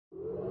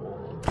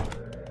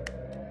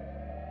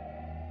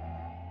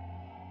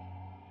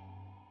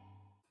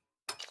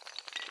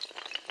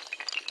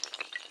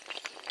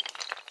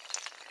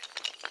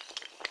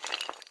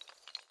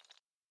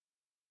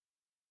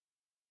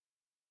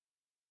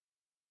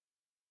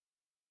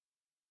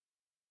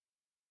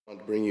To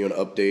bring you an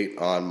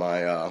update on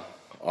my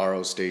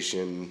RO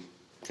station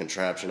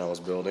contraption I was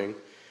building.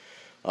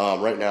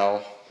 Right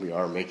now we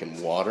are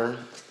making water.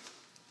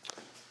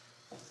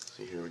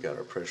 See here, we got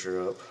our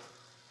pressure up.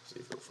 See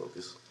if it'll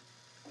focus.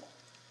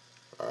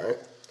 Alright,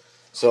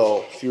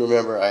 so if you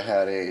remember, I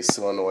had a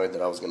solenoid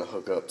that I was going to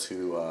hook up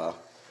to a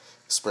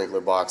sprinkler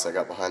box I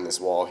got behind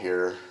this wall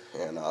here,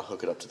 and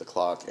hook it up to the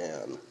clock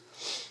and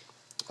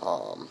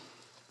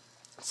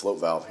float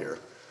valve here.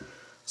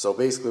 So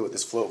basically what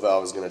this float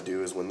valve is going to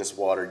do is when this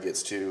water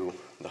gets to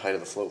the height of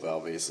the float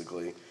valve,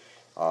 basically,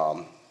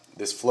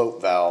 this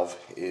float valve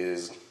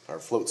is, or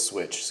float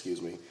switch,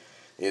 excuse me,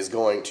 is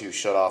going to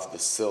shut off the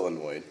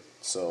solenoid.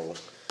 So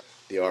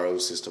the RO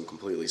system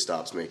completely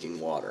stops making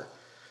water.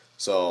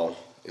 So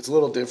it's a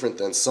little different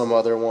than some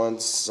other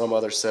ones, some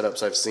other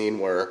setups I've seen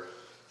where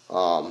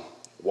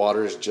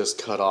water is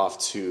just cut off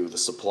to the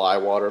supply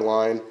water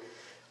line,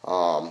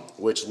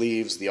 which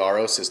leaves the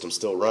RO system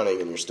still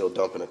running and you're still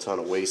dumping a ton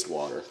of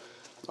wastewater.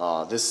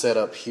 This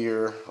setup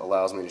here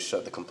allows me to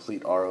shut the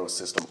complete RO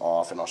system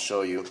off, and I'll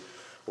show you.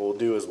 What we'll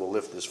do is we'll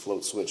lift this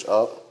float switch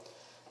up,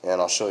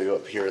 and I'll show you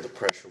up here the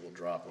pressure will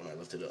drop when I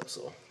lift it up.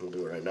 So we'll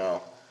do it right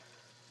now.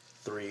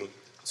 3,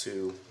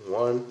 2,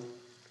 1.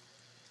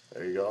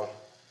 There you go.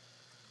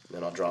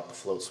 Then I'll drop the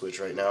float switch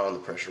right now and the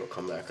pressure will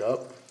come back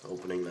up,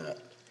 opening that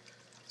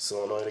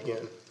solenoid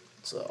again.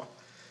 So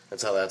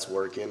that's how that's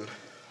working.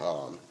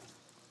 So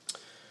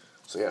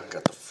yeah,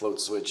 got the float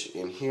switch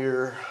in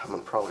here. I'm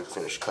going to probably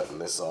finish cutting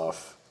this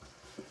off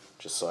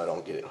just so I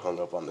don't get it hung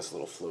up on this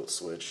little float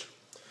switch.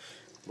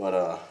 But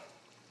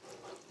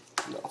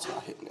no, it's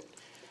not hitting it.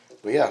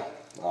 But yeah,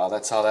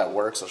 that's how that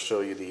works. I'll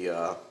show you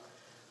the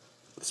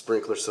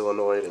sprinkler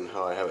solenoid and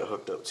how I have it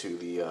hooked up to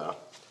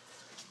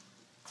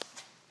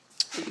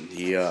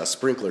the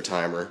sprinkler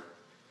timer.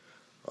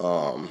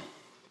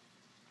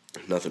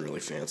 Nothing really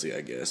fancy,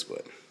 I guess,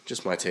 but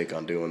just my take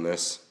on doing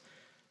this.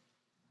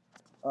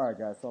 Alright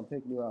guys, so I'm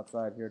taking you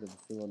outside here to the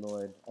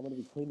solenoid. I'm going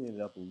to be cleaning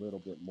it up a little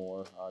bit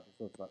more, just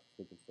so it's not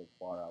sticking so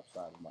far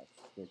outside of my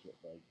spigot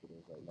like it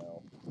is right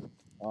now.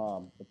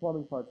 The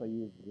plumbing parts I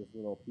use is this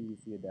little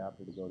PVC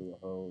adapter to go to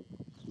a hose.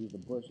 Use a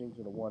bushing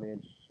to the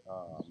 1-inch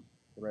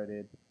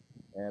threaded,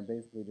 and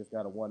basically just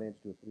got a 1-inch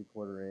to a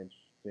 3/4 inch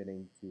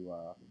fitting to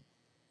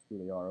screw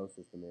the RO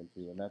system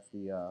into, and that's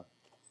the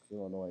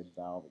solenoid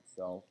valve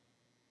itself.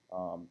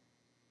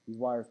 These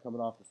wires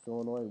coming off the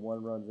solenoid,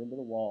 one runs into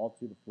the wall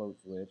to the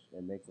float switch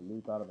and makes a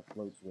loop out of the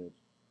float switch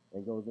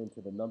and goes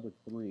into the number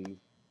 3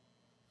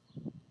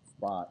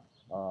 spot.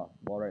 Well,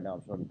 right now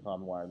I'm showing the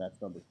common wire, and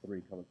that's number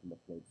 3 coming from the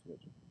float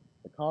switch.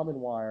 The common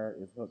wire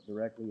is hooked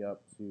directly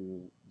up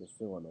to the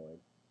solenoid.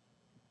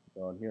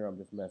 So in here I'm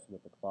just messing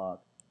with the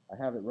clock. I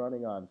have it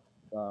running on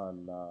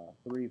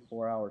 3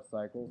 4-hour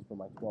cycles for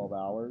my 12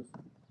 hours.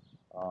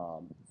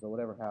 So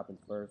whatever happens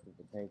first, if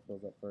the tank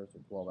fills up first or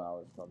 12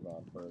 hours comes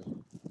on first,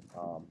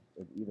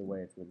 either way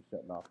it's going to be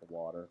shutting off the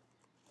water.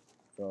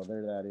 So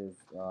there that is.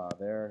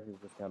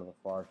 Here's just kind of a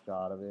far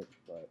shot of it,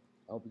 but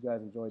I hope you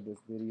guys enjoyed this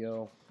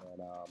video,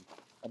 and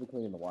I'll be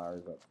cleaning the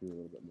wires up too a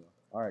little bit more.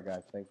 Alright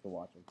guys, thanks for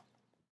watching.